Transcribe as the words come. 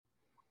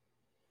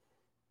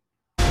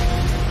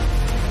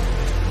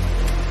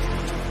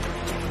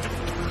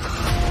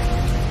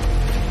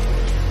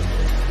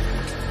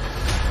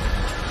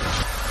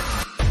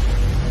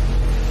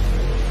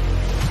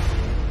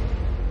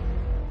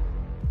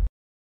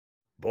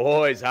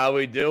Boys, how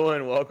we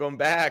doing? Welcome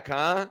back,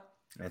 huh?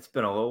 It's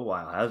been a little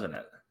while, hasn't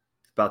it?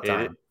 It's about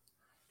time.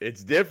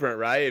 It's different,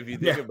 right? If you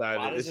think Yeah. about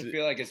Why it, does it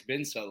feel like it's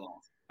been so long?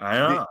 I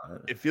know.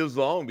 it feels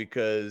long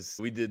because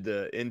we did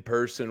the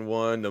in-person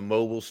one, the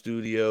mobile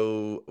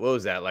studio. What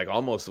was that? Like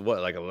almost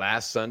like a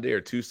last Sunday or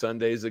 2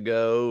 Sundays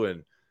ago.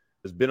 And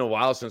it's been a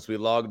while since we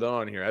logged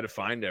on here. I had to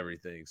find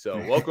everything. So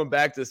welcome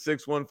back to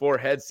 614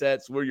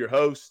 Headsets. We're your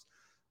hosts.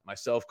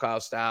 Myself,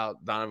 Kyle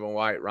Stout, Donovan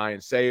White,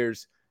 Ryan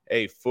Sayers.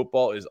 Hey,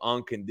 football is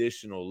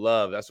unconditional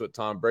love. That's what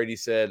Tom Brady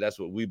said. That's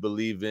what we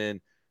believe in.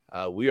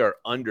 We are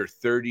under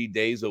 30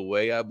 days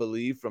away, I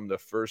believe, from the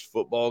first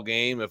football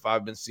game, if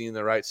I've been seeing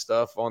the right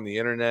stuff on the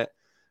internet.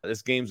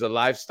 This game's a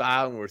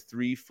lifestyle, and we're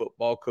three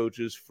football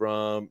coaches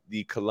from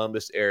the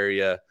Columbus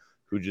area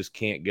who just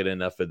can't get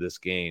enough of this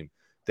game.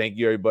 Thank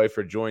you, everybody,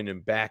 for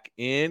joining back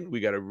in. We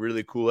got a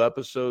really cool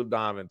episode.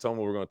 Donovan, tell me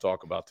what we're going to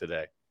talk about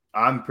today.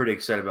 I'm pretty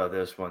excited about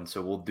this one.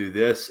 So we'll do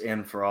this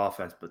and for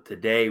offense. But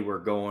today we're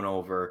going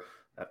over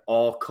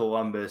all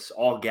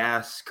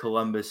gas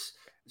Columbus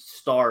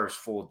stars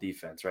full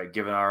defense, right?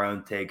 Giving our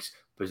own takes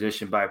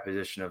position by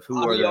position of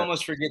who are you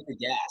almost forget the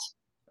gas.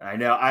 I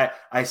know.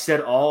 I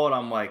said all, and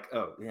I'm like,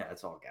 oh, yeah,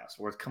 it's all gas.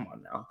 Come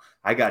on now.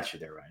 I got you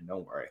there, Ryan.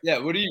 Don't worry. Yeah,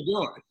 what are you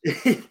doing?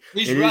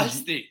 He's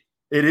rusty.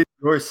 It is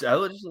just a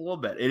little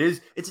bit.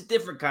 It's a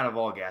different kind of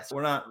all gas.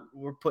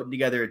 We're putting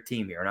together a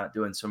team here. We're not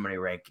doing so many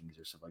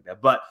rankings or stuff like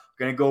that. But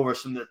we're going to go over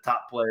some of the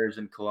top players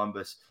in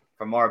Columbus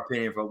from our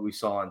opinion of what we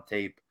saw on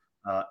tape.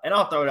 And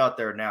I'll throw it out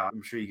there now.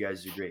 I'm sure you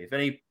guys agree. If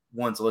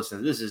anyone's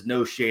listening, this is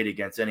no shade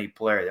against any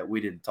player that we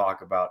didn't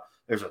talk about.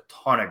 There's a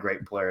ton of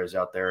great players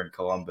out there in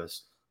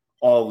Columbus,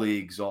 all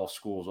leagues, all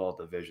schools, all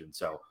divisions.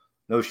 So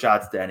no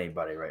shots to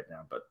anybody right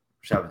now, but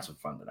we're having some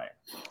fun tonight.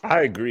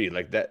 I agree.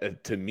 Like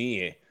that, to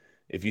me,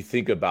 if you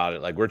think about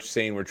it, like we're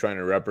saying we're trying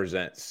to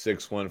represent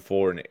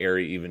 614 an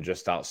area even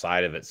just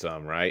outside of it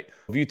some, right?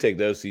 If you take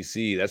the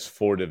OCC, that's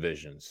 4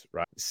 divisions,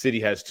 right? City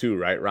has 2,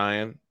 right,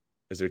 Ryan?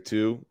 Is there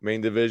 2 main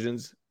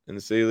divisions in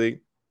the City League?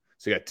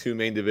 So you got 2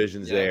 main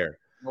divisions there.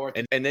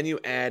 And then you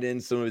add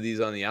in some of these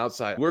on the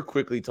outside. We're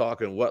quickly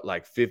talking,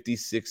 like 50,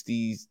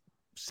 60,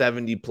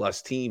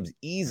 70-plus teams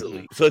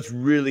easily. So it's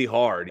really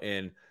hard.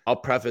 And I'll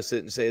preface it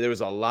and say there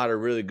was a lot of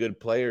really good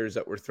players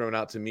that were thrown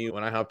out to me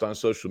when I hopped on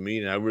social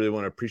media. And I really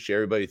want to appreciate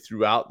everybody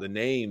throughout the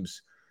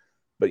names.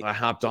 But I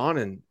hopped on,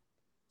 and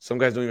some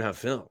guys don't even have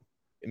film.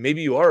 And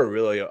maybe you are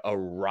really a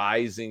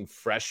rising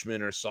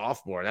freshman or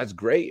sophomore. That's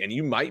great. And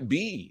you might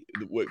be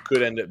what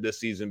could end up this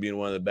season being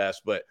one of the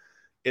best. But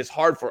it's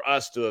hard for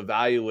us to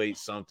evaluate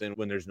something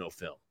when there's no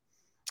film.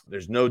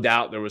 There's no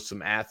doubt there was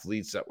some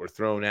athletes that were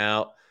thrown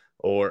out.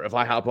 Or if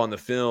I hop on the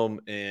film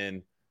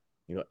and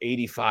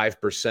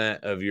 85%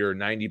 of your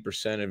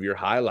 90% of your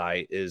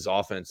highlight is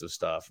offensive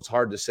stuff, it's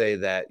hard to say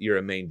that you're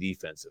a main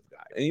defensive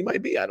guy. And you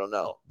might be, I don't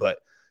know. But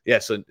yeah,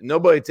 so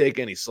nobody take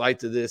any slight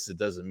to this. It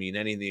doesn't mean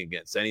anything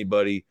against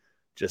anybody.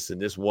 Just in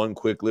this one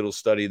quick little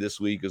study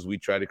this week as we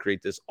try to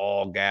create this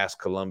all-gas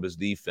Columbus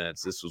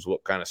defense, this was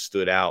what kind of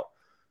stood out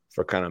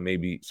for kind of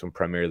maybe some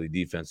primarily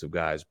defensive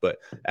guys. But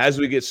as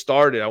we get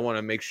started, I want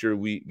to make sure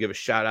we give a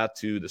shout out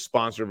to the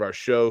sponsor of our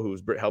show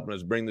who's helping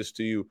us bring this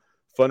to you.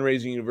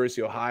 Fundraising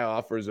University of Ohio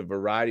offers a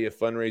variety of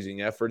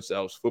fundraising efforts that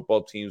helps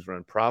football teams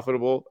run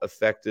profitable,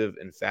 effective,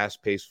 and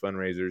fast-paced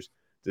fundraisers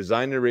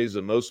designed to raise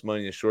the most money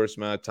in the shortest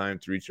amount of time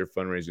to reach their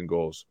fundraising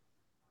goals.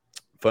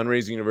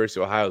 Fundraising University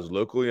of Ohio is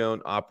locally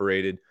owned,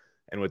 operated,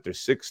 and with their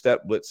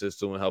 6-step blitz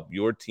system will help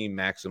your team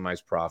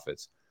maximize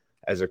profits.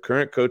 As a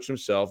current coach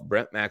himself,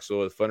 Brent Maxwell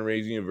with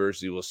Fundraising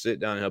University will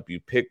sit down and help you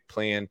pick,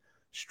 plan,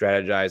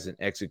 strategize, and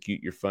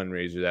execute your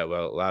fundraiser that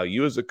will allow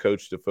you as a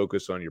coach to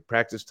focus on your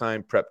practice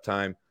time, prep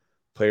time,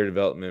 player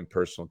development, and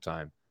personal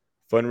time.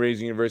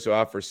 Fundraising University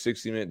offers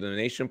 60-minute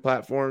donation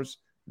platforms,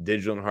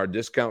 digital and hard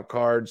discount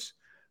cards,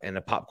 and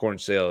a popcorn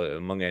sale,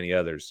 among any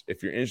others.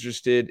 If you're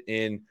interested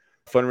in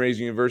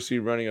Fundraising University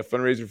running a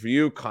fundraiser for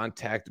you,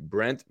 contact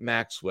Brent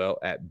Maxwell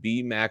at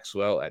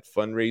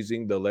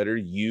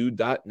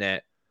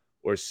bmaxwell@fundraising.net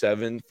or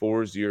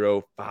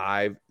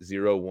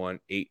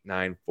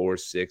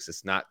 740-501-8946.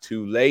 It's not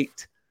too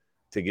late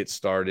to get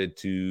started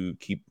to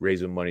keep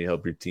raising money to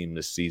help your team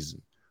this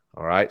season.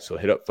 All right, so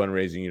hit up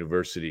Fundraising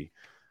University.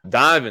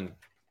 Donovan,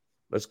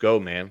 let's go,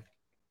 man.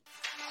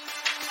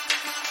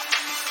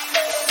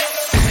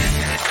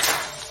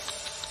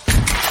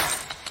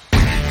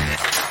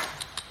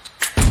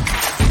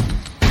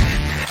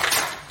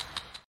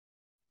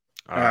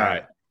 All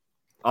right.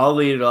 I'll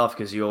lead it off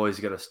because you always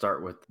got to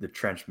start with the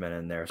trenchmen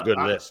in there. So good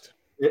list.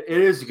 It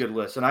is a good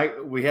list. And I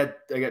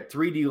got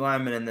 3 D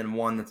linemen and then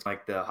one that's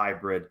like the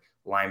hybrid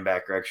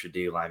linebacker, extra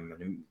D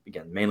lineman. And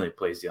again, mainly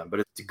plays the on,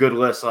 but it's a good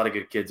list. A lot of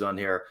good kids on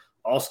here.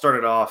 I'll start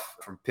it off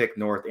from Pick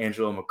North.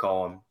 Angelo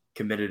McCollum,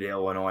 committed to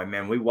Illinois.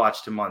 Man, we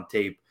watched him on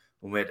tape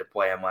when we had to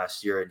play him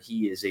last year, and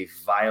he is a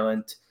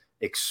violent,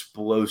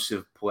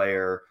 explosive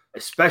player.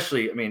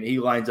 Especially, I mean, he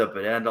lines up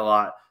at end a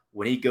lot.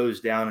 When he goes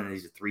down and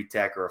he's a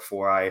 3-tech or a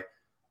 4-eye,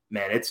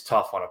 man, it's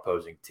tough on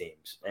opposing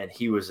teams. And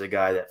he was a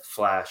guy that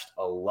flashed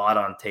a lot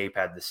on tape,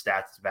 had the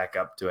stats to back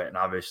up to it. And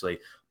obviously,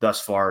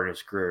 thus far in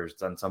his career, has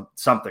done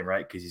something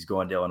right because he's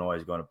going to Illinois,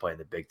 he's going to play in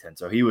the Big Ten.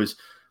 So he was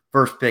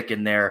first pick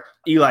in there.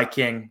 Eli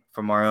King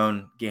from our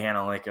own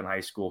Gahanna Lincoln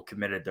High School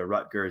committed to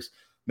Rutgers.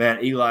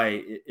 Man,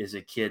 Eli is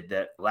a kid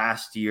that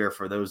last year,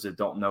 for those that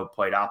don't know,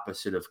 played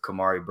opposite of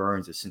Kamari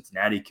Burns, a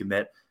Cincinnati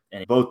commit.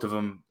 And both of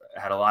them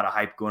had a lot of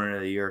hype going into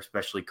the year,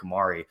 especially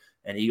Kamari.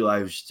 And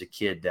Eli was just a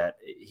kid that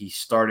he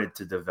started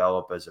to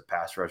develop as a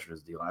pass rusher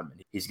as a D lineman.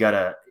 He's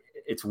got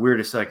it's weird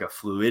to say, like a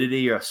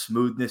fluidity or a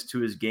smoothness to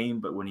his game,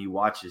 but when you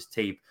watch his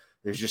tape,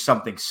 there's just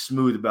something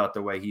smooth about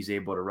the way he's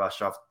able to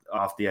rush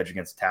off the edge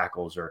against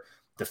tackles or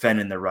defend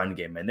in the run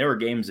game. And there were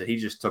games that he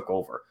just took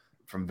over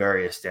from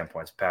various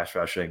standpoints, pass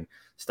rushing,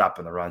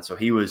 stopping the run. So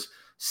he was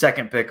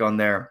second pick on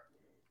there.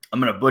 I'm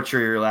going to butcher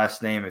your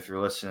last name if you're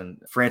listening.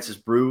 Francis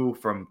Brew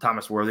from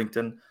Thomas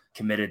Worthington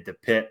committed to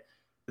Pitt.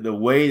 The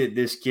way that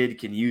this kid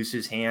can use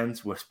his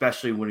hands,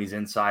 especially when he's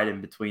inside in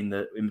between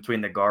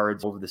the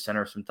guards over the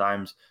center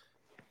sometimes,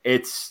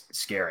 it's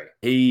scary.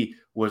 He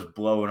was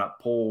blowing up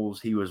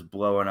poles. He was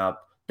blowing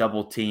up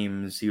double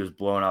teams. He was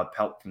blowing up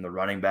help from the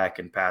running back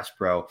and pass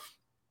pro.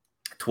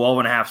 12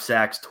 and a half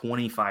sacks,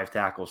 25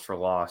 tackles for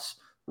loss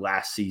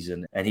last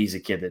season. And he's a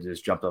kid that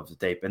just jumped off the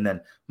tape. And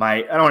then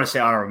I don't want to say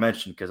honorable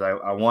mention because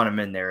I want him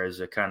in there as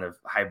a kind of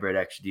hybrid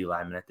XD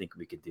lineman. I think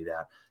we could do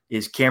that.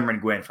 Is Cameron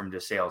Gwynn from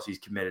DeSales. He's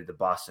committed to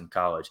Boston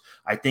College.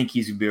 I think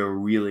he's going to be a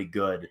really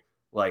good,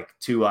 like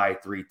 2-eye,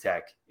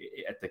 3-tech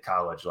at the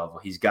college level.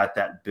 He's got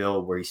that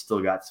build where he's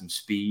still got some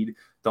speed.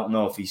 Don't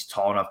know if he's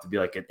tall enough to be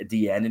like a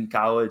DN in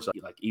college,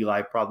 like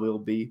Eli probably will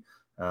be.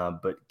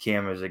 But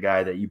Cam is a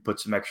guy that you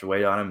put some extra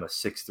weight on him, a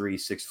 6'3",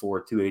 6'4",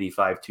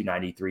 285,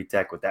 293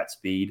 tech with that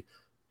speed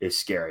is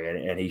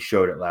scary. And he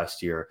showed it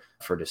last year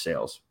for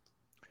DeSales.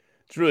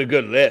 It's a really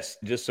good list.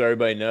 Just so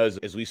everybody knows,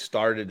 as we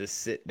started to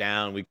sit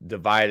down, we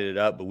divided it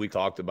up, but we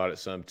talked about it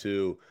some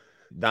too.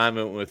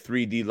 Diamond went with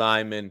 3 D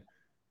linemen.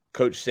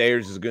 Coach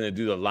Sayers is going to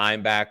do the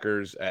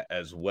linebackers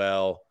as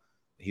well.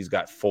 He's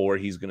got 4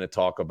 he's going to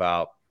talk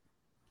about.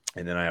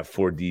 And then I have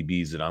 4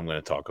 DBs that I'm going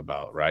to talk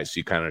about, right? So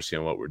you kind of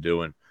understand what we're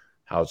doing,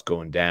 how it's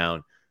going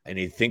down. And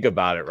you think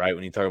about it, right?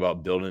 When you talk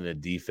about building a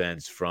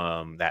defense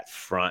from that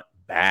front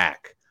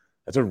back,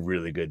 that's a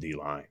really good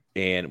D-line.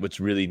 And what's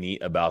really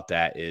neat about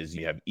that is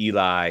you have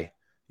Eli,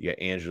 you got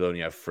Angelo, and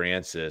you have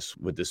Francis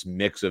with this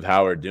mix of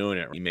how we're doing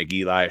it. You make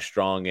Eli a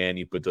strong end,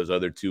 you put those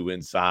other 2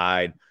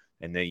 inside,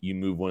 and then you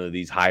move one of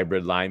these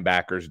hybrid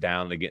linebackers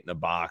down to get in the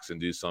box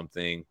and do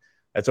something.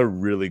 That's a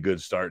really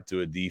good start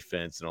to a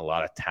defense and a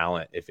lot of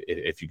talent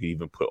if you could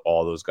even put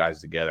all those guys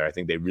together. I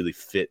think they really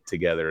fit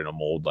together in a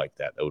mold like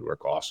that. That would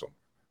work awesome.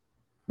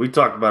 We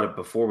talked about it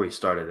before we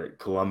started at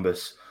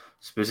Columbus,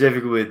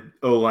 specifically with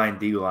O-line,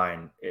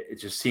 D-line. It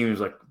just seems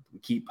like we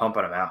keep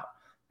pumping them out.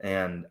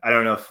 And I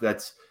don't know if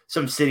that's –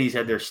 some cities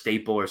had their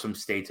staple or some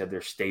states had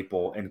their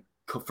staple. And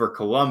for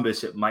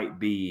Columbus, it might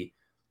be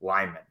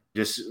linemen,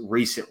 just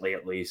recently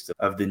at least,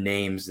 of the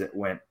names that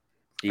went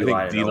D-line.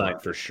 I think D-line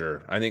for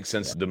sure. I think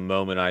since the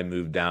moment I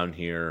moved down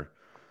here,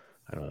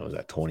 I don't know, was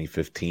that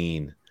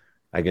 2015,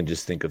 I can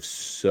just think of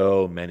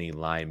so many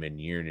linemen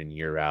year in and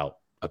year out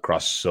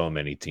across so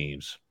many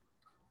teams.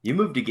 You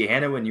moved to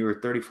Gahanna when you were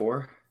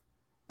 34?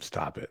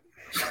 Stop it.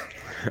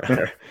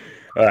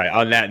 All right.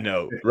 On that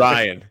note,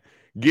 Ryan,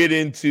 get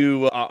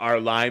into our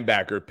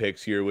linebacker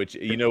picks here, which,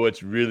 you know,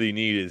 what's really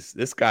neat is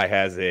this guy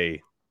has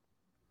a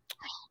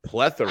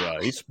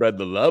plethora. He spread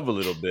the love a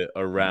little bit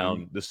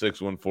around the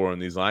 614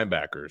 and these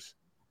linebackers.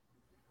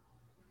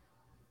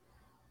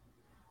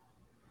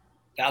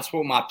 That's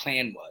what my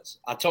plan was.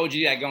 I told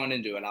you that going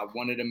into it. I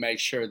wanted to make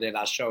sure that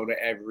I showed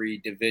every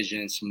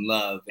division some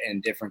love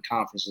and different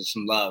conferences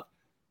some love.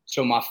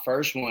 So my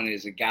first one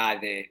is a guy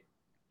that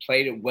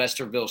played at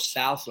Westerville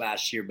South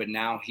last year, but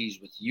now he's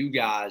with you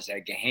guys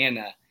at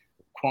Gahanna,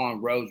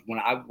 Quan Rhodes. When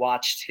I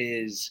watched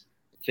his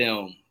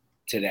film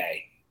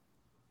today,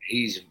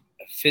 he's a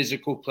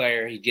physical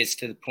player. He gets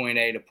to the point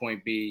A to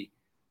point B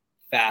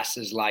fast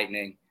as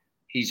lightning.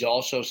 He's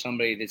also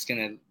somebody that's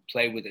going to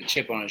play with a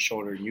chip on his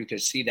shoulder. And you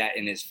could see that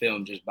in his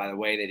film just by the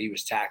way that he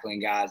was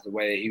tackling guys, the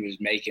way that he was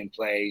making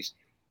plays.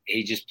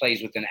 He just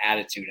plays with an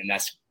attitude. And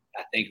that's,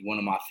 I think, one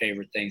of my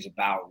favorite things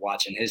about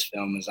watching his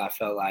film is I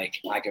felt like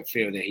I could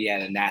feel that he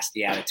had a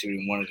nasty attitude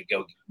and wanted to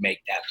go make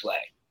that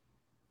play.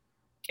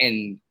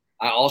 And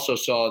I also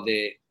saw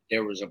that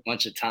there was a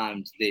bunch of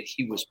times that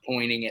he was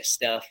pointing at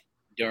stuff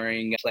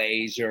during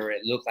plays, or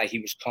it looked like he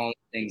was calling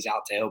things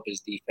out to help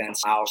his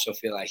defense. I also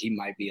feel like he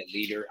might be a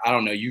leader. I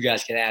don't know. You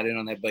guys can add in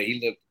on that, but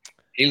he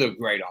looked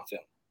great on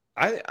film.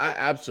 I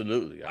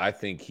absolutely. I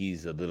think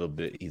he's a little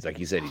bit, he's like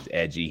you said, he's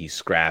edgy, he's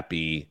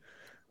scrappy,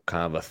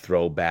 kind of a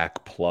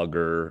throwback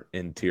plugger,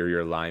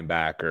 interior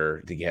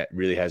linebacker. I think he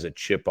really has a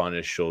chip on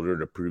his shoulder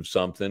to prove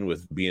something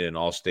with being an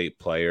all-state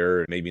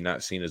player, maybe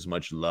not seeing as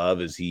much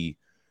love as he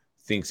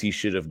thinks he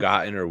should have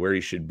gotten or where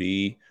he should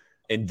be.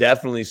 And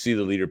definitely see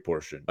the leader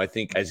portion. I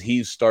think as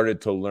he's started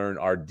to learn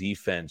our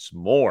defense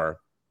more,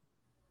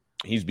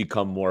 he's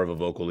become more of a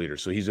vocal leader.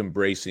 So he's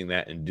embracing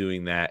that and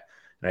doing that.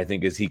 And I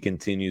think as he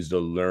continues to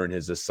learn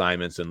his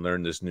assignments and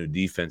learn this new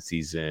defense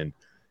he's in,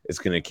 it's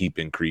going to keep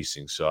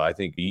increasing. So I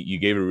think you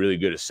gave a really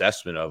good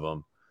assessment of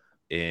him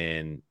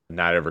in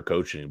not ever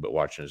coaching, but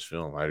watching his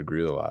film. I'd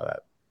agree with a lot of that.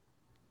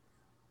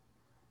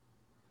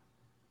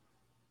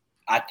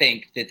 I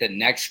think that the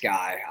next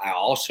guy I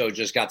also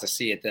just got to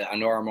see at the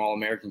Under Armour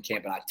All-American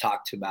camp, and I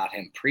talked about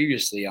him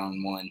previously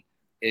on one,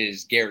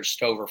 is Garrett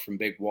Stover from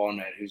Big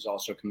Walnut, who's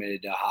also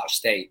committed to Ohio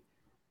State.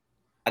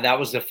 That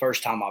was the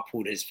first time I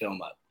pulled his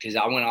film up because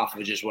I went off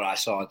of just what I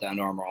saw at the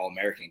Under Armour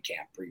All-American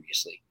camp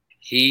previously.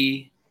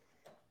 He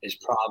is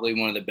probably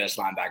one of the best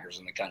linebackers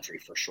in the country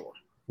for sure.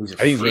 I think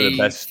he's one of the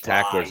best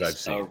tacklers I've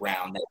seen.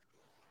 Around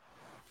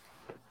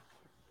it.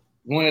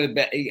 One of the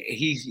best.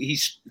 He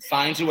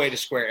finds a way to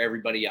square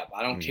everybody up.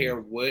 I don't care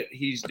what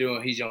he's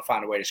doing. He's going to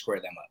find a way to square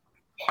them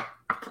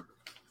up.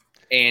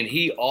 And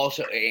he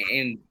also –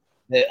 and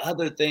the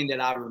other thing that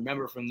I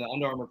remember from the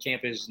Under Armour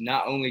camp is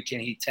not only can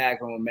he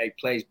tackle and make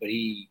plays, but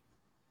he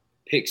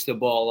picks the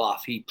ball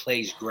off. He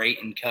plays great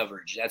in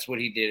coverage. That's what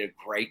he did a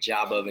great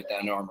job of at the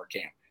Under Armour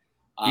camp.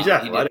 He did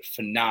a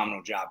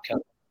phenomenal job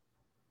covering.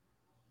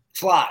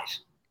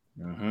 Flies.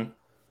 Mm-hmm.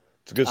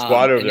 It's a good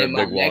squad over there. And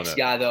then my next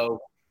guy, though,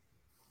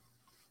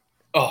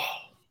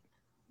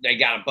 they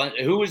got a bunch.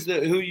 Who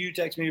you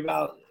text me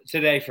about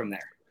today from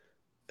there?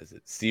 Is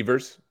it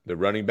Severs, the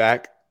running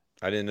back?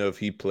 I didn't know if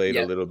he played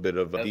a little bit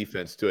of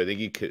defense too. I think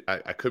he could.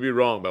 I could be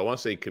wrong, but I want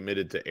to say he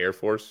committed to Air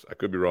Force. I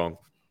could be wrong.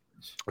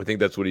 I think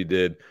that's what he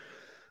did.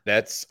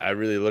 I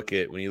really look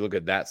at when you look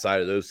at that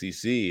side of the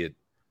OCC,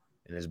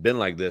 and it's been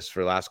like this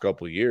for the last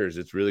couple of years.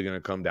 It's really going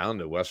to come down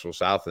to Western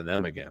South and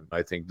them again.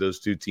 I think those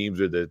two teams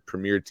are the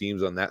premier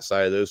teams on that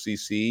side of the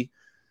OCC,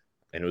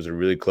 and it was a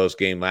really close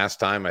game last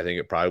time. I think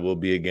it probably will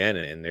be again,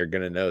 and they're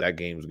going to know that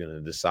game's going to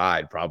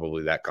decide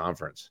probably that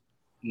conference.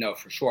 No,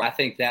 for sure. I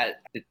think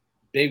that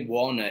Big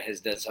Walnut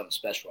has done something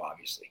special,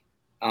 obviously.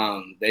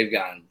 They've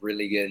gotten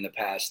really good in the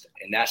past,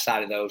 and that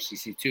side of the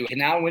OCC too.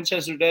 Canal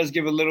Winchester does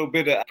give a little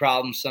bit of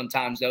problems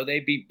sometimes, though. They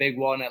beat Big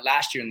Walnut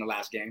last year in the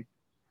last game.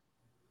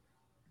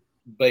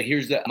 But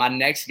my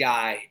next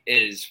guy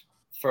is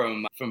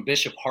from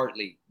Bishop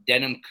Hartley,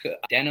 Denham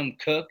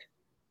Cook.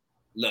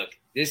 Look,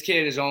 this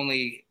kid was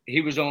only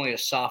a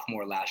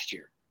sophomore last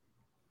year.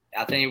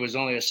 I think he was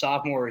only a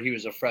sophomore or he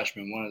was a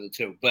freshman, one of the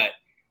two. But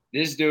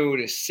this dude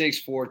is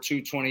 6'4",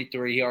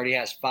 223. He already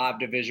has 5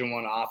 Division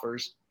I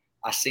offers.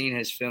 I seen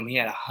his film. He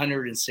had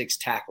 106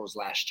 tackles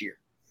last year.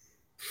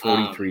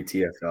 43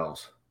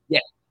 TFLs. Yeah,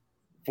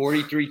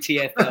 43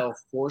 TFL,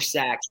 4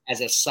 sacks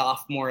as a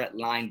sophomore at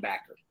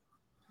linebacker.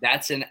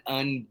 That's an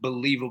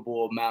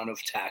unbelievable amount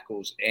of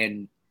tackles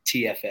and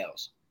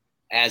TFLs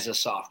as a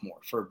sophomore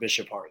for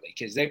Bishop Hartley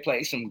because they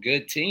play some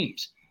good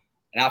teams.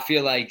 And I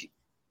feel like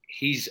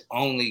he's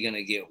only going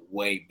to get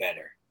way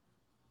better.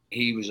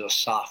 He was a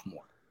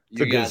sophomore.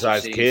 It's a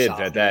good-sized kid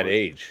at that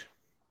age.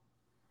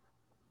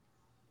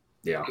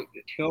 Yeah.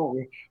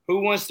 Who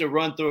wants to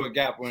run through a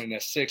gap when a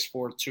 6'4",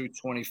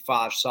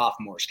 225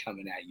 sophomore is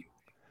coming at you?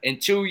 In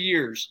 2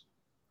 years,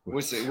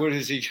 what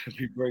is he going to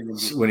be bringing?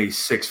 When he's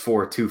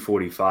 6'4",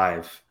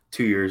 245,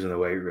 2 years in the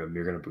weight room,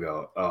 you're going to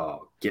go,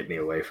 oh, get me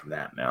away from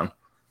that, man.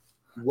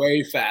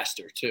 Way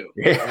faster, too.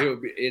 Yeah.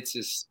 It's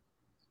just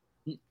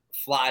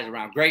flies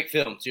around. Great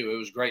film, too. It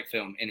was great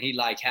film. And he,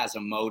 has a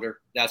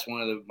motor. That's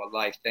one of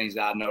the, things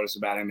that I noticed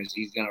about him is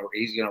he's gonna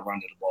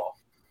run to the ball.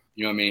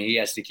 You know what I mean? He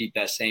has to keep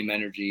that same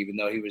energy, even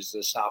though he was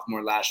a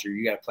sophomore last year.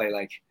 You got to play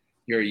like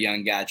you're a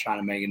young guy trying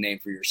to make a name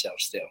for yourself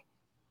still.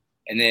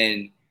 And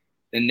then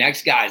the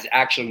next guy is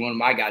actually one of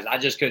my guys. I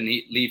just couldn't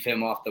leave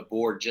him off the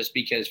board just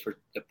because for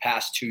the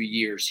past 2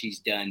 years he's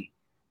done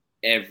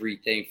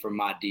everything for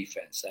my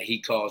defense.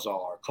 He calls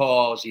all our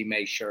calls. He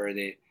makes sure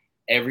that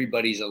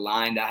everybody's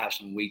aligned. I have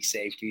some weak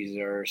safeties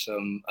or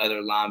some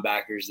other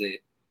linebackers that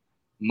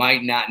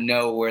might not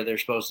know where they're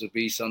supposed to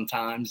be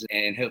sometimes,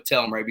 and he'll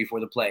tell them right before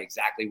the play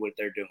exactly what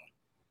they're doing.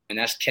 And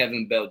that's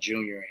Kevin Bell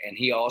Jr. And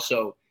he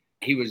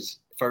was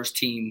first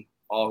team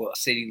All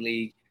City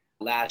League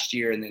last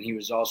year, and then he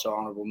was also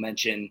honorable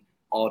mention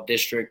All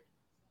District.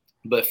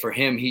 But for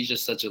him, he's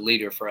just such a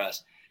leader for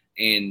us,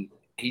 and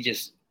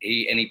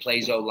he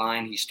plays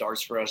O-line. He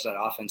starts for us at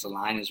offensive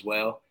line as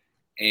well,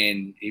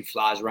 and he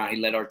flies around.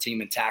 He led our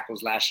team in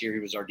tackles last year. He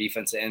was our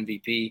defensive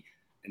MVP.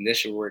 And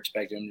this year, we're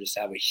expecting him to just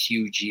have a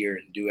huge year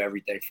and do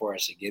everything for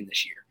us again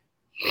this year.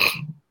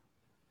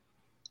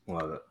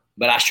 Love it.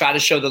 But I try to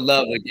show the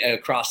love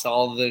across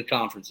all of the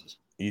conferences.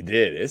 You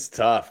did. It's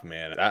tough,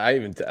 man. I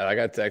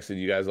got texted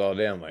you guys all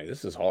day. I'm like,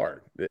 this is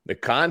hard. The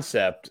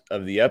concept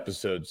of the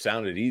episode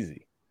sounded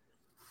easy.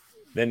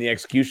 Then the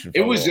execution.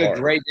 It was a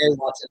great day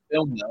watching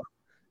film, though.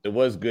 It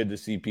was good to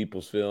see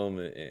people's film,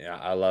 and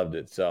I loved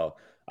it. So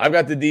I've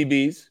got the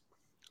DBs.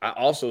 I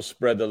also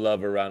spread the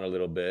love around a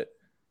little bit.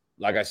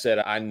 Like I said,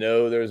 I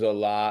know there's a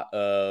lot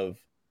of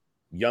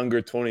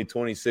younger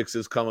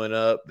 2026s coming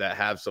up that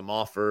have some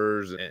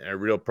offers and are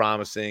real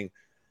promising.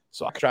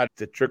 So I tried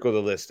to trickle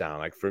the list down.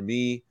 Like for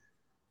me,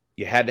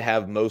 you had to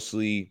have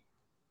mostly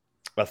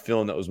a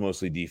film that was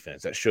mostly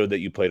defense, that showed that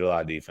you played a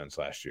lot of defense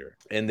last year.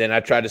 And then I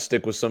tried to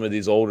stick with some of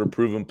these older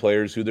proven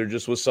players who there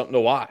just was something to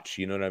watch.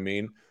 You know what I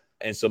mean?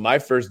 And so my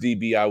first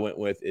DB I went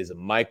with is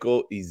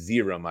Michael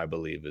Ezeram, I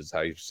believe is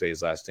how you say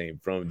his last name,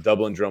 from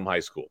Dublin Drum High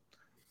School.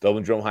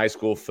 Dublin Drum High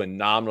School,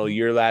 phenomenal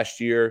year last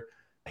year.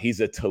 He's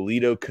a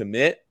Toledo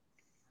commit.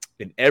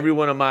 And every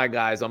one of my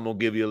guys, I'm going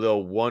to give you a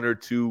little 1 or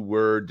 2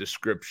 word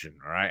description.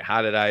 All right.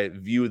 How did I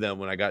view them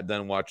when I got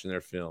done watching their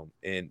film?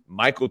 And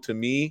Michael, to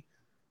me,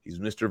 he's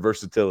Mr.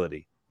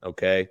 Versatility.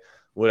 Okay.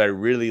 What I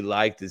really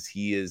liked is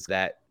he is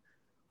that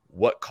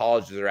what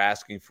colleges are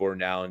asking for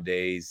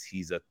nowadays.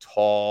 He's a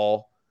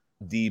tall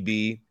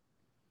DB.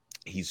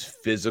 He's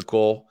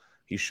physical.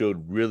 He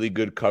showed really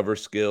good cover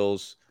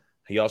skills.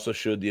 He also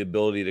showed the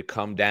ability to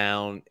come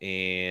down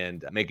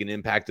and make an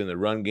impact in the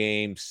run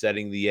game,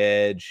 setting the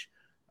edge.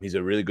 He's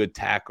a really good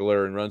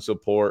tackler and run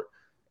support.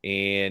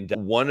 And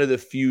one of the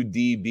few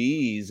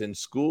DBs in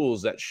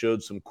schools that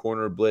showed some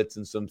corner blitz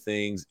and some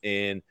things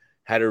and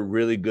had a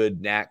really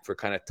good knack for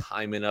kind of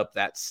timing up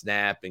that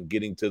snap and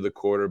getting to the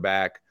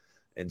quarterback.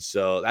 And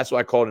so that's why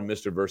I called him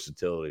Mr.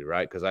 Versatility,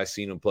 right? Because I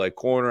seen him play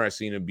corner. I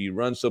seen him be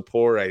run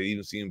support. I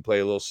even seen him play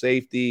a little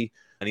safety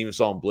and even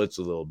saw him blitz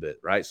a little bit,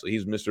 right? So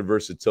he's Mr.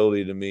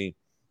 Versatility to me.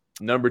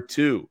 Number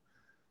 2,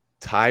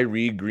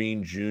 Tyree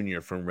Green Jr.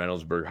 from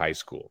Reynoldsburg High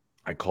School.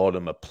 I called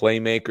him a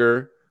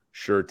playmaker,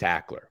 sure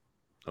tackler.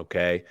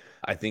 Okay.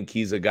 I think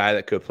he's a guy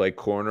that could play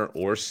corner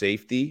or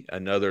safety,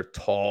 another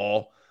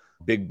tall,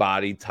 big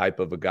body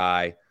type of a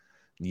guy.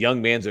 The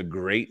young man's a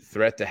great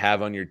threat to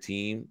have on your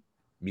team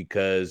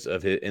because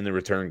of it in the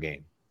return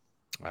game.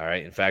 All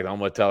right. In fact, I'm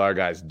going to tell our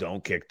guys,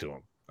 don't kick to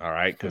him. All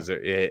right. Because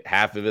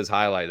half of his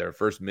highlight, their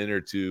first minute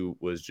or two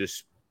was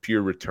just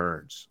pure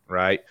returns.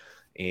 Right.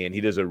 And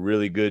he does a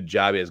really good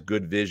job. He has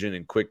good vision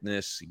and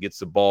quickness. He gets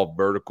the ball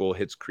vertical,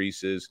 hits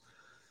creases.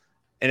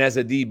 And as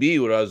a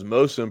DB, what I was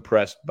most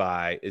impressed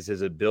by is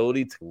his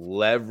ability to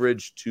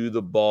leverage to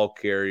the ball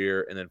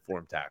carrier and then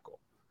form tackle.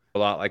 A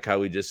lot like how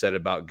we just said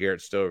about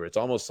Garrett Stover. It's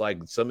almost like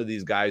some of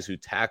these guys who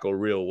tackle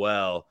real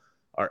well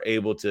are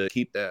able to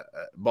keep the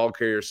ball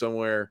carrier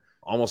somewhere,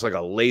 almost like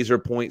a laser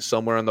point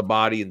somewhere on the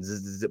body, and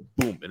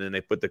boom, and then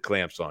they put the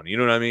clamps on. You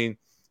know what I mean?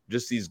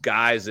 Just these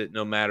guys that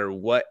no matter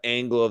what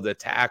angle of the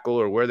tackle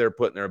or where they're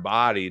putting their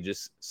body,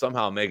 just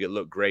somehow make it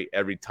look great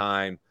every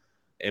time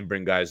and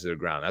bring guys to the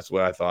ground. That's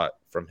what I thought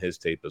from his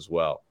tape as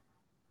well.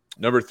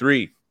 Number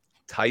 3,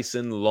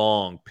 Tyson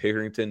Long,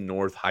 Pickerington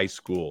North High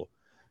School,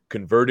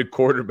 converted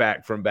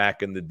quarterback from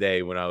back in the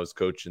day when I was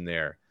coaching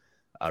there.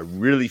 A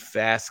really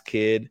fast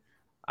kid.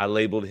 I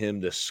labeled him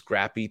the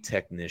scrappy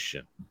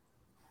technician.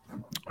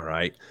 All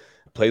right.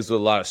 Plays with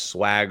a lot of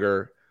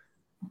swagger.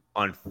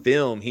 On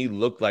film, he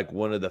looked like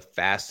one of the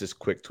fastest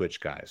quick twitch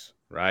guys,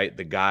 right?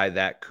 The guy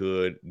that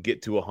could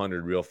get to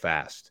 100 real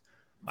fast.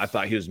 I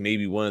thought he was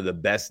maybe one of the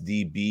best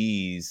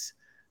DBs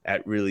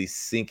at really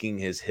sinking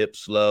his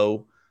hips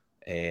low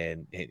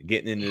and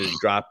getting into his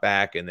drop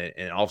back and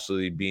also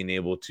being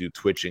able to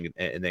twitch and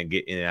then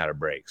get in and out of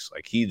breaks.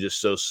 Like he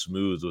just so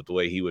smooth with the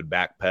way he would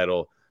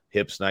backpedal,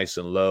 hips nice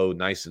and low,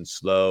 nice and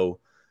slow.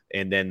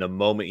 And then the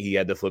moment he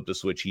had to flip the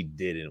switch, he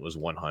did, and it was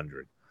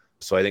 100.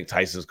 So I think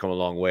Tyson's come a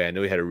long way. I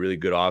know he had a really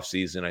good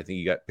offseason. I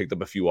think he picked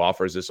up a few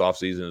offers this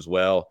offseason as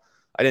well.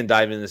 I didn't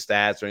dive into the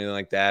stats or anything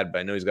like that, but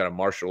I know he's got a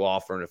Marshall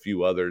offer and a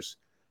few others.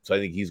 So I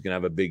think he's going to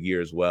have a big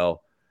year as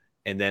well.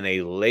 And then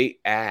a late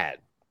ad,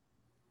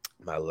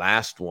 my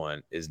last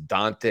one is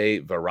Dante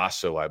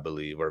Veraso, I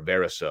believe, or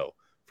Veraso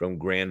from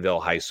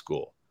Granville High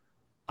School.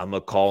 I'm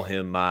going to call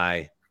him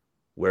my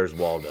Where's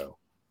Waldo?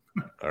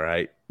 All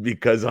right.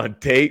 Because on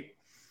tape,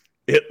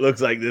 it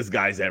looks like this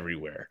guy's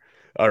everywhere.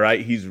 All right.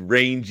 He's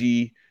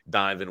rangy.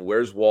 Donovan,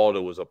 Where's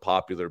Waldo was a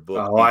popular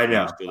book. Oh, I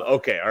know.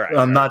 Okay, all right.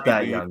 I'm not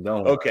that young.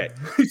 Don't worry. Okay.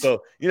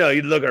 So,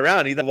 you'd look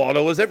around.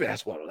 Waldo was everywhere.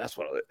 That's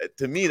Waldo.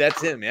 To me,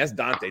 that's him. That's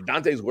Dante.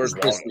 Dante's Where's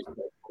Waldo.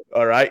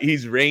 All right.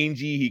 He's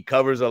rangy. He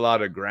covers a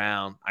lot of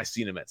ground. I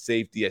seen him at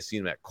safety. I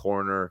seen him at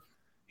corner.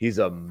 He's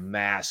a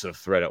massive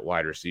threat at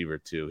wide receiver,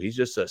 too. He's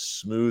just a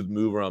smooth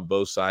mover on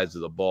both sides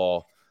of the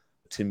ball.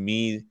 To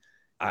me,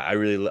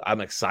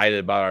 I'm excited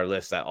about our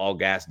list. That all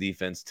gas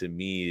defense to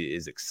me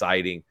is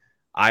exciting.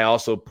 I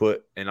also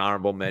put an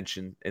honorable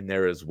mention in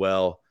there as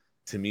well.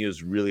 To me, it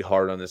was really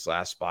hard on this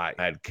last spot.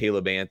 I had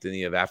Caleb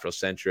Anthony of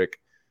Afrocentric,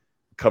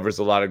 covers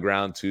a lot of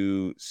ground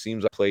too.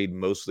 Seems like played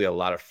mostly a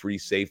lot of free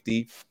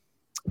safety.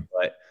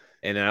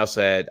 And I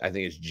also had, I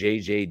think it's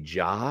JJ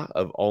Ja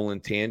of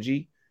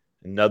Olentangy,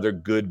 another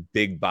good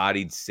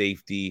big-bodied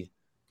safety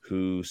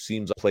who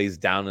seems like plays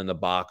down in the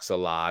box a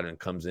lot and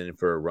comes in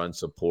for a run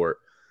support.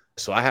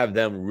 So I have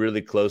them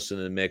really close in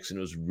the mix, and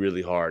it was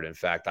really hard. In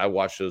fact, I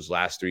watched those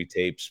last 3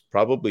 tapes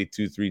probably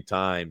 2-3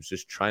 times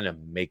just trying to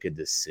make a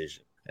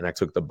decision. And I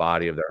took the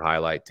body of their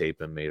highlight tape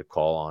and made a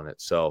call on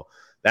it. So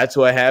that's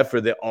what I have for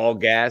the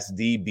all-gas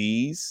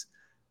DBs.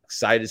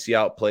 Excited to see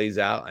how it plays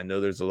out. I know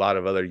there's a lot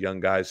of other young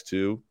guys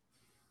too.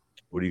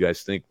 What do you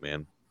guys think,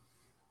 man?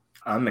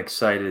 I'm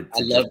excited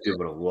to just be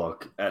able to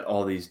look at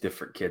all these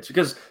different kids,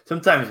 because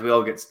sometimes we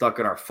all get stuck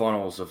in our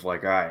funnels of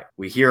like, all right,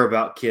 we hear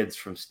about kids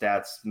from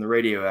stats in the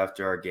radio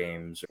after our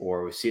games,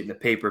 or we see it in the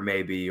paper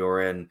maybe,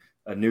 or in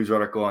a news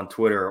article on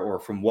Twitter, or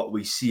from what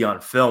we see on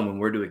film when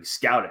we're doing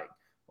scouting,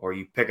 or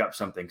you pick up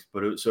something.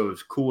 So it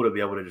was cool to be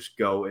able to just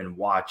go and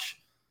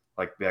watch,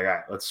 like, be like, all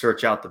right, let's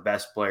search out the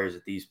best players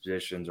at these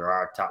positions or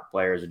our top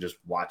players and just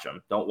watch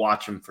them. Don't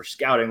watch them for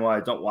scouting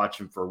wise. Don't watch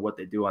them for what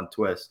they do on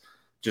Twist.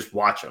 Just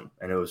watch them.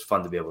 And it was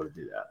fun to be able to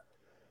do that.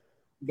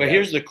 But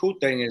here's the cool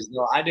thing is,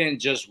 though, I didn't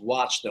just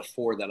watch the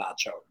 4 that I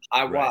chose.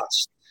 I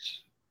watched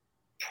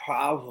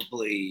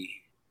probably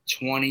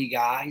 20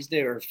 guys.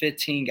 There were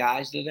 15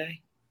 guys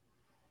today.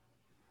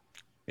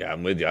 Yeah,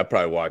 I'm with you. I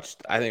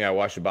think I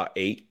watched about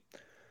 8.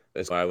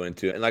 That's what I went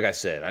to. And like I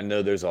said, I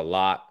know there's a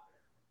lot.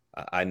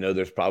 I know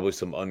there's probably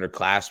some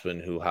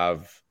underclassmen who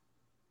have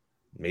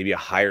maybe a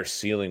higher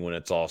ceiling when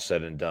it's all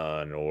said and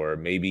done, or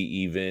maybe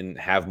even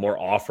have more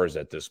offers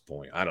at this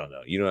point. I don't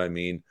know. You know what I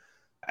mean?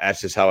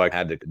 That's just how I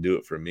had to do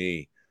it for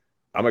me.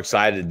 I'm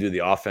excited to do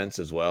the offense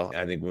as well.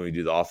 I think when we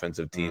do the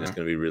offensive team, it's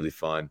going to be really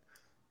fun.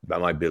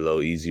 That might be a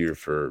little easier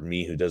for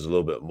me, who does a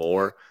little bit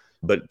more.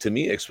 But to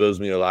me, it exposed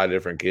me to a lot of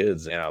different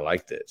kids, and I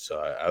liked it. So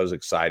I was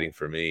exciting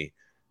for me.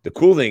 The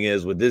cool thing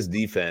is with this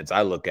defense,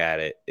 I look at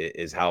it,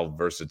 is how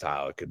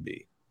versatile it could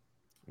be.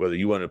 Whether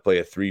you want to play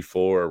a 3-4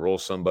 or roll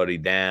somebody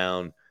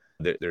down,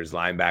 there's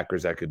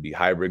linebackers that could be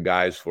hybrid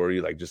guys for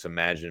you. Like, just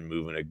imagine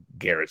moving a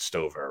Garrett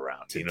Stover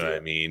around. You know what I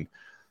mean?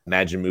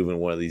 Imagine moving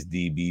one of these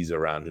DBs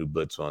around who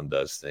blitz on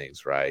does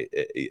things, right?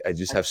 I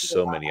just have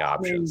so many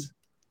options.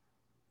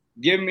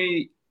 Give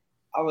me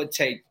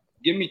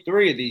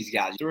 3 of these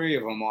guys, 3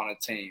 of them on a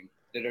team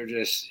that are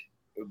just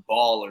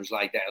ballers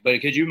like that. But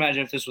could you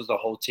imagine if this was the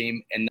whole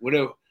team? And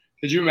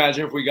could you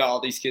imagine if we got all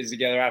these kids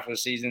together after the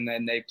season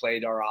and they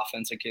played our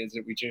offensive kids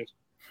that we choose?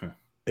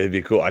 It'd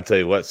be cool. I tell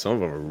you what, some of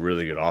them are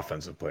really good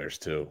offensive players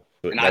too.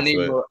 But and I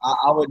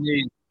would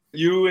need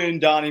you and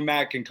Donnie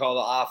Mack can call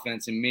the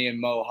offense, and me and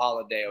Mo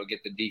Holiday will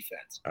get the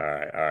defense. All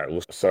right.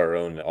 We'll start our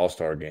own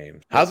all-star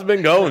game. How's it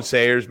been going,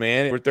 Sayers,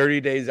 man? We're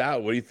 30 days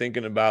out. What are you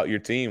thinking about your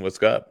team?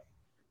 What's up?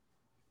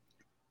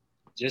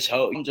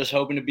 I'm just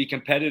hoping to be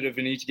competitive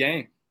in each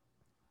game.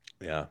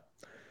 Yeah.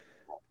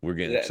 We're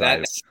getting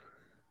excited.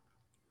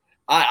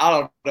 I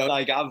don't know.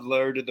 Like, I've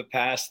learned in the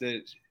past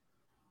that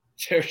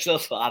there's a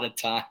lot of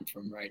time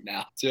from right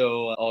now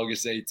till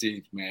August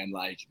 18th, man.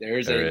 Like,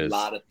 there's a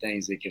lot of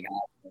things that can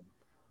happen.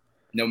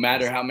 No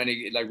matter how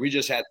many, like, we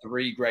just had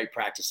 3 great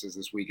practices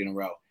this week in a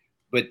row.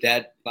 But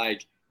that,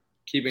 like,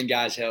 keeping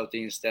guys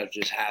healthy and stuff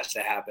just has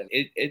to happen.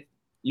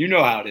 You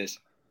know how it is.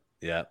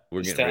 Yeah,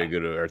 we're getting very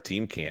good at our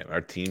team camp.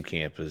 Our team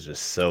camp is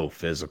just so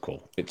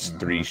physical. It's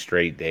 3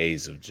 straight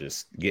days of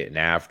just getting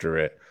after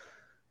it,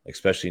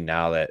 especially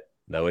now that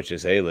the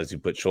OHSA lets you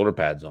put shoulder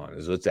pads on.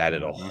 It's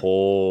added a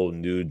whole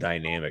new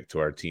dynamic to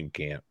our team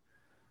camp.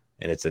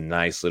 And it's a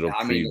nice little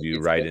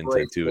preview right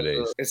into 2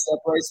 days. It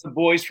separates the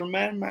boys from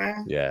men,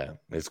 man. Yeah,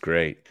 it's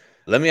great.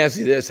 Let me ask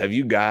you this. Have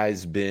you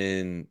guys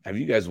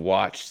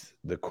watched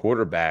the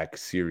quarterback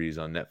series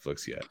on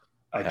Netflix yet?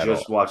 I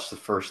just watched the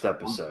first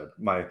episode.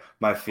 My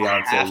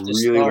fiance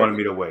really wanted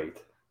me to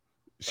wait.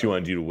 She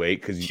wanted you to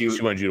wait because she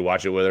wanted you to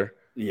watch it with her?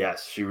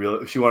 Yes, she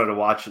wanted to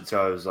watch it.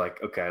 So I was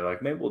like, okay,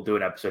 like maybe we'll do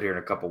an episode here in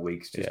a couple of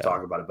weeks, just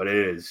talk about it. But it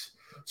is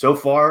so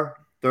far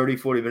 30,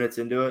 40 minutes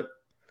into it.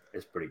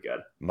 It's pretty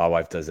good. My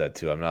wife does that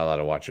too. I'm not allowed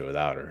to watch it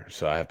without her.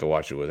 So I have to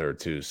watch it with her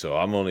too. So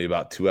I'm only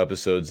about 2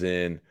 episodes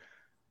in.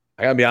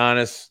 I gotta be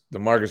honest, the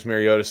Marcus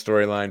Mariota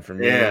storyline for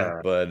me. Yeah,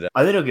 but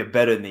I think it'll get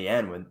better in the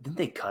end. Didn't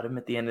they cut him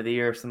at the end of the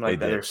year or something like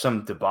that? There's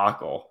some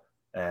debacle,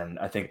 and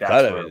I think that's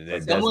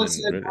where someone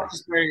said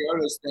Marcus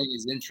Mariota's thing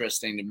is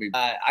interesting to me.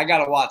 I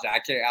gotta watch it. I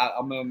can't.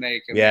 I'm gonna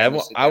make. I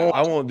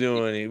won't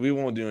do any. We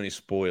won't do any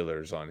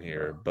spoilers on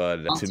here.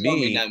 But to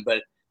me,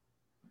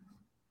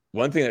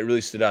 one thing that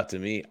really stood out to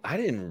me, I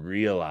didn't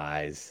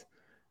realize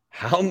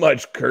how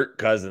much Kirk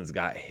Cousins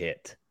got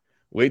hit.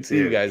 Wait till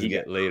you guys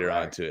get later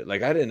onto it.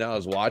 Like, I didn't know I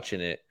was watching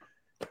it.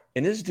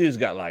 And this dude's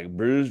got, like,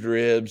 bruised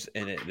ribs.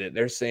 And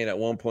they're saying at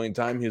one point in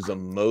time he was the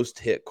most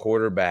hit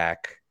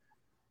quarterback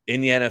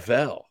in the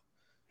NFL.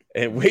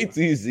 And wait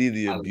till you see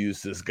the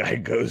abuse this guy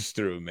goes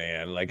through,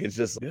 man. Like, it's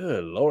just,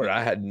 good Lord,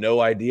 I had no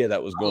idea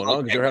that was going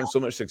on because they're having so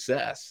much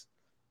success.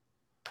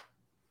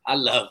 I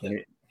love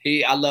it.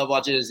 I love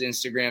watching his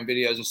Instagram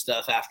videos and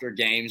stuff after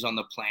games on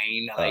the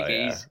plane. Like,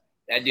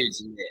 that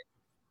dude's lit.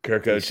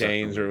 Kirko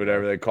chains or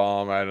whatever they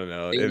call them. I don't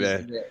know.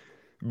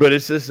 But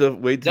it's just a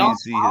wait till you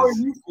see how are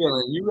you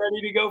feeling? You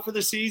ready to go for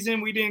the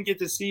season? We didn't get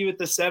to see you at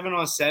the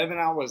 7-on-7.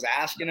 I was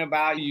asking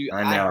about you.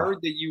 I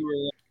heard that you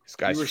were. This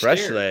guy's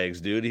fresh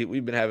legs, dude.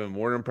 We've been having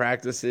morning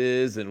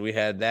practices, and we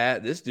had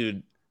that. This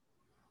dude,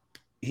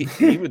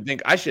 he would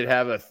think I should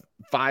have a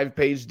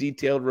 5-page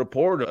detailed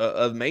report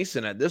of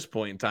Mason at this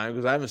point in time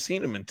because I haven't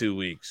seen him in 2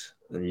 weeks.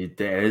 It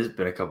has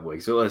been a couple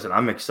weeks. So listen,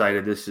 I'm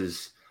excited. This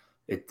is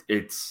it.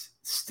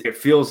 It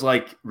feels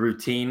like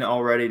routine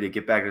already to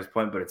get back to this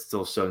point, but it's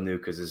still so new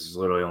because this is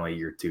literally only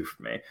year 2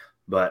 for me.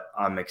 But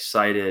I'm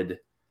excited.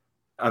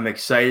 I'm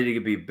excited to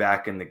be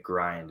back in the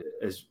grind.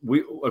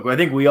 I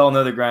think we all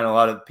know the grind. A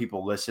lot of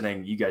people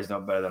listening, you guys know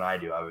better than I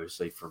do,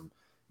 obviously, from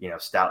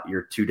Stout,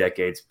 your 2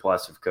 decades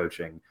plus of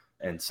coaching,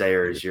 and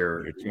Sayers,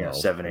 your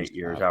 7, 8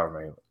 years, however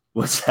many.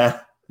 What's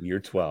that? You're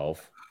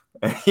 12.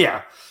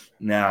 Yeah.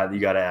 Now you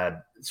got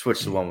to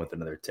switch the one with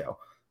another 2.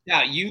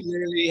 Yeah, you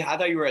literally. I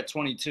thought you were at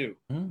 22.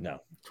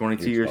 No,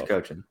 22 years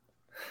coaching.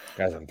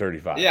 Guys, I'm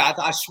 35. Yeah,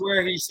 I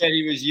swear he said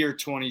he was year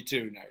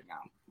 22 right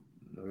now.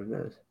 There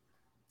it is.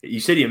 You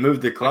said you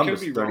moved to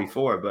Columbus at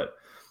 34, but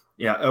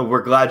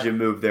we're glad you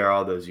moved there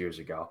all those years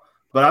ago.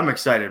 But I'm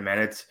excited,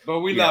 man.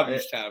 But we love you,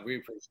 Chad. We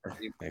appreciate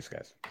you. Thanks,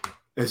 guys.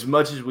 As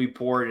much as we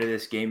pour into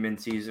this game in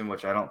season,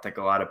 which I don't think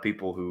a lot of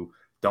people who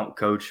don't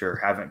coach or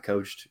haven't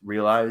coached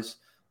realize,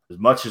 as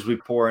much as we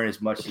pour in,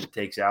 as much as it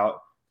takes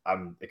out,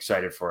 I'm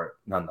excited for it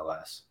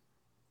nonetheless.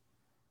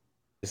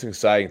 It's an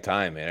exciting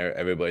time, man.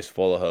 Everybody's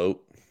full of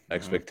hope.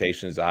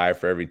 Expectations are high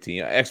for every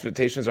team.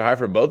 Expectations are high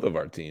for both of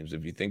our teams,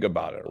 if you think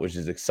about it, which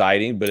is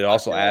exciting, but it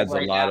also adds a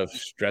lot of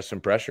stress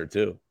and pressure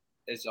too.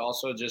 It's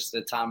also just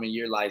the time of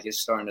year, like it's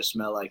starting to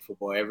smell like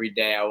football. Every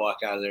day I walk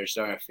out of there,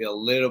 starting to feel a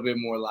little bit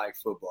more like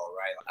football,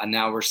 right? And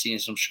now we're seeing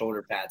some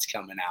shoulder pads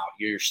coming out.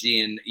 You're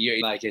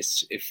like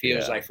it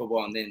feels like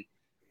football. And then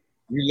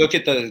you look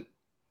at the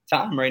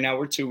time right now,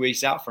 we're 2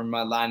 weeks out from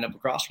lining up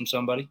across from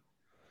somebody.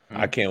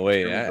 I can't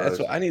wait.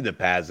 I need the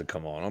pads to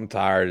come on. I'm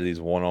tired of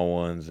these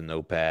one-on-ones and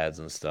no pads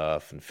and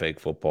stuff and fake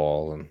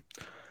football, and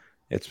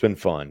it's been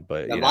fun.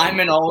 But the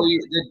O-linemen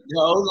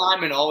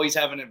always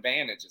have an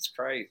advantage. It's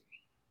crazy.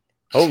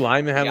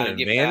 O-linemen have an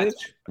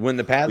advantage when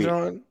the pads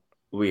are on?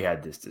 We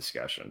had this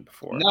discussion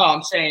before. No,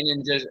 I'm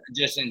saying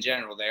just in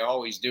general, they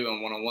always do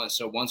in one-on-one.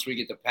 So once we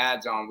get the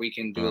pads on, we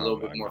can do a little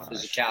bit more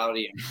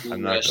physicality. And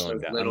I'm not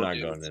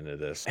going into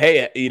this.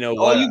 Hey, you know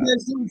what? All you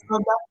guys do is come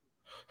back.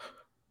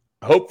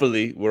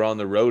 Hopefully, we're on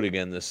the road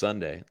again this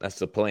Sunday. That's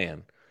the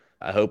plan.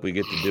 I hope we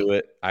get to do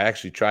it. I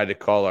actually tried to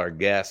call our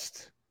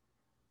guest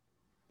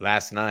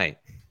last night.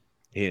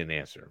 He didn't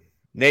answer.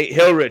 Nate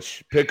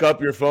Hilrich, pick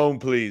up your phone,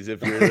 please,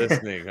 if you're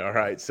listening. All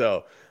right.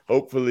 So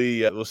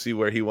hopefully we'll see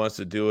where he wants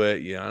to do it.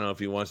 I don't know if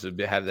he wants to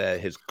have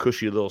his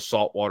cushy little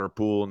saltwater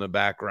pool in the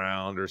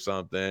background or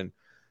something.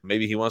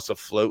 Maybe he wants to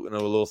float in a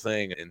little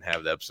thing and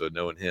have the episode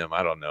knowing him.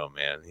 I don't know,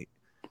 man.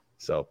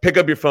 So pick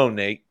up your phone,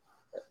 Nate.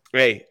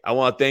 Hey, I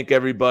want to thank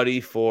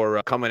everybody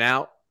for coming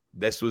out.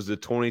 This was the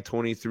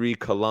 2023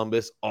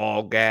 Columbus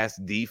all-gas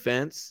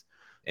defense,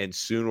 and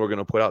soon we're going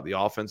to put out the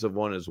offensive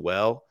one as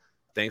well.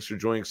 Thanks for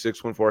joining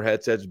 614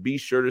 Headsets. Be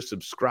sure to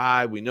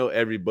subscribe. We know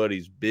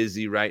everybody's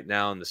busy right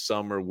now in the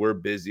summer. We're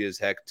busy as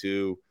heck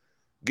too.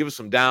 Give us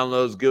some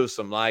downloads, give us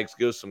some likes,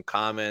 give us some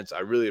comments.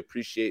 I really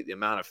appreciate the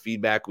amount of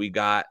feedback we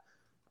got.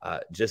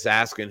 Just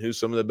asking who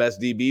some of the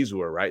best DBs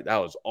were, right? That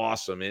was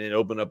awesome, and it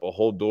opened up a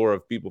whole door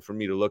of people for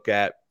me to look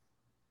at.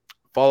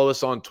 Follow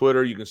us on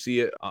Twitter. You can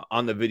see it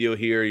on the video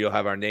here. You'll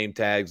have our name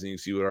tags, and you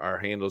can see what our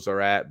handles are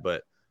at.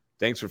 But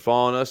thanks for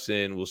following us,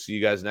 and we'll see you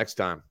guys next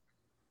time.